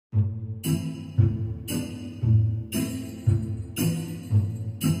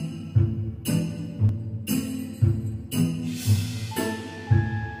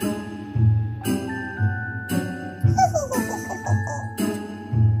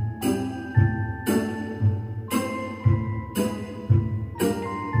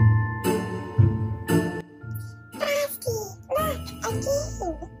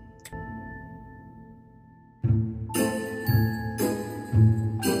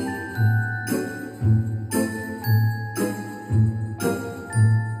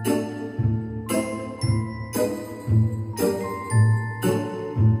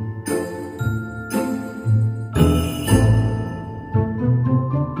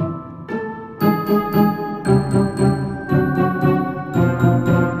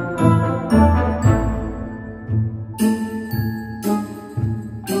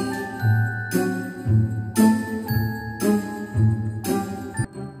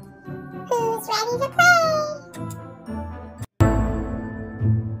ready to play.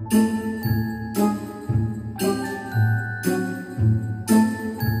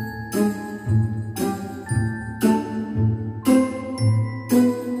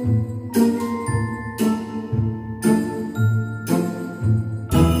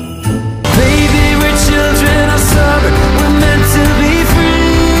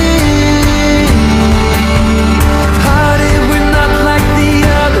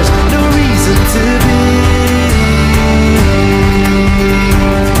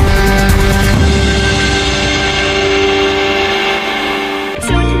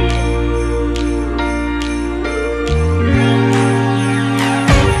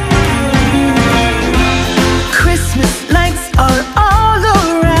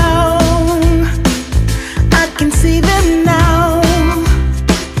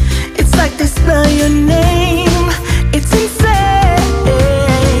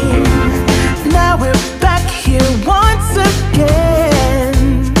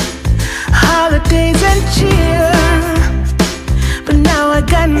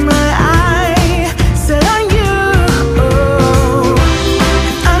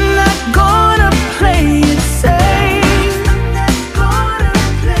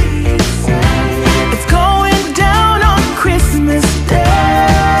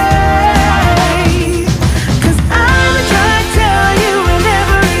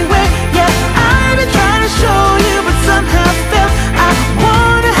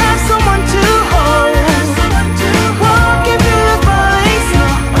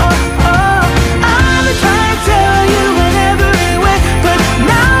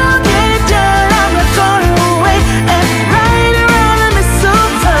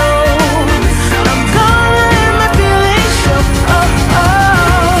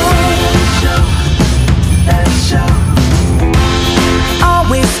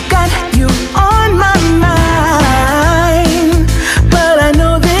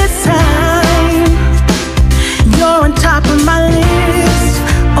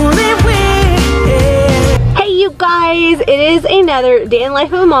 It is another day in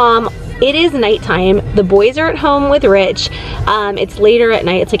life of a mom. It is nighttime. The boys are at home with Rich. It's later at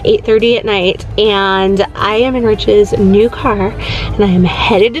night. It's like 8:30 at night, and I am in Rich's new car, and I am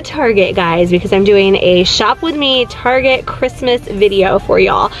headed to Target, guys, because I'm doing a shop with me Target Christmas video for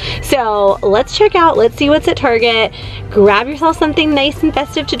y'all. So let's check out, let's see what's at Target. Grab yourself something nice and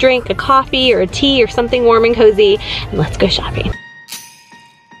festive to drink, a coffee or a tea or something warm and cozy, and let's go shopping.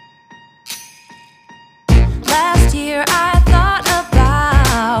 Last year I thought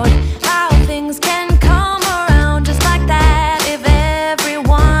about how things can come around just like that if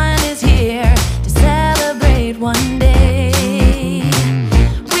everyone is here to celebrate one day.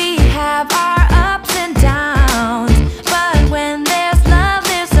 We have our ups and downs, but when there's love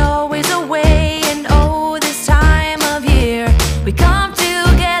there's always a way. And oh, this time of year we come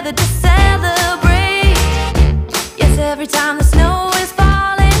together to celebrate. Yes, every time the snow is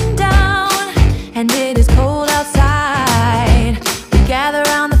falling down and it is cold outside, we gather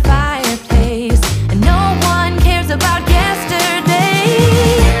around the fireplace and no one cares about yesterday.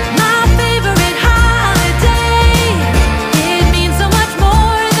 My favorite holiday, it means so much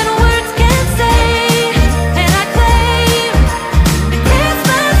more than words can say. And I claim that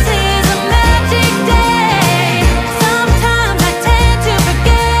Christmas is a magic day. Sometimes I tend to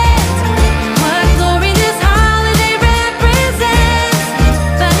forget what glory this holiday represents,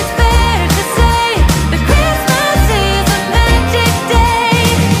 but it's fair to say that Christmas is a magic day.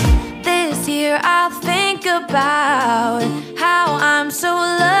 This year I'll think about how I'm so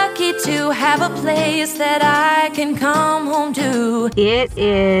lucky to have a place that I can come home to. It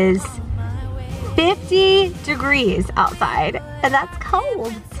is 50 degrees outside, and that's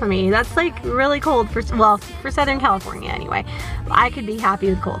cold for me. That's like really cold for, well, for Southern California anyway. I could be happy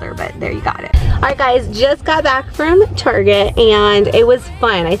with colder, but there you got it. All right, guys, just got back from Target, and it was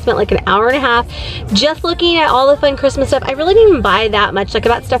fun. I spent like an hour and a half just looking at all the fun Christmas stuff. I really didn't even buy that much. Like, I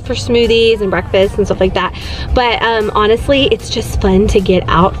bought stuff for smoothies and breakfast and stuff like that. But honestly, it's just fun to get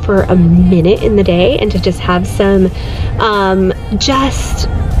out for a minute in the day and to just have some just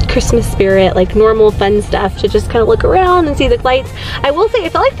Christmas spirit, like normal fun stuff, to just kind of look around and see the lights. I will say, I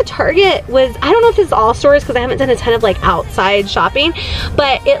felt like the Target was, I don't know if this is all stores because I haven't done a ton of like outside shopping,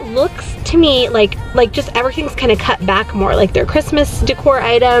 but it looks to me like just everything's kind of cut back more, like their Christmas decor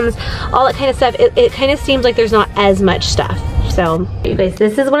items, all that kind of stuff. It kind of seems like there's not as much stuff. So you guys,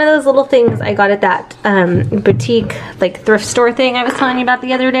 this is one of those little things I got at that boutique, like thrift store thing I was telling you about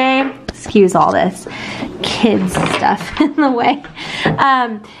the other day. Excuse all this kids stuff in the way.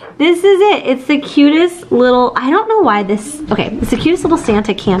 This is it. It's the cutest little, I don't know why this, okay, it's the cutest little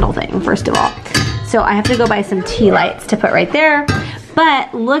Santa candle thing, first of all. So I have to go buy some tea lights to put right there.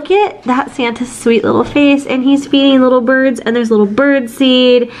 But look at that Santa's sweet little face, and he's feeding little birds, and there's little bird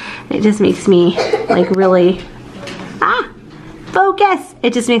seed. It just makes me like really, focus.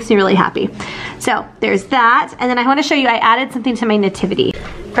 It just makes me really happy. So there's that. And then I want to show you, I added something to my nativity.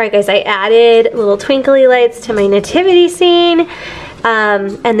 All right guys, I added little twinkly lights to my nativity scene.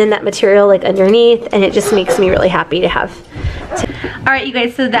 And then that material like underneath, and it just makes me really happy to have. Alright you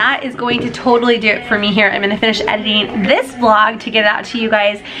guys, so that is going to totally do it for me here. I'm going to finish editing this vlog to get it out to you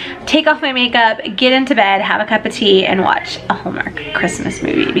guys, take off my makeup, get into bed, have a cup of tea, and watch a Hallmark Christmas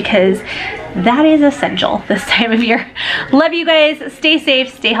movie, because that is essential this time of year. Love you guys. Stay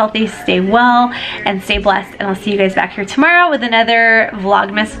safe, stay healthy, stay well, and stay blessed. And I'll see you guys back here tomorrow with another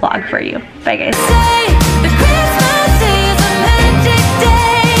Vlogmas vlog for you. Bye guys.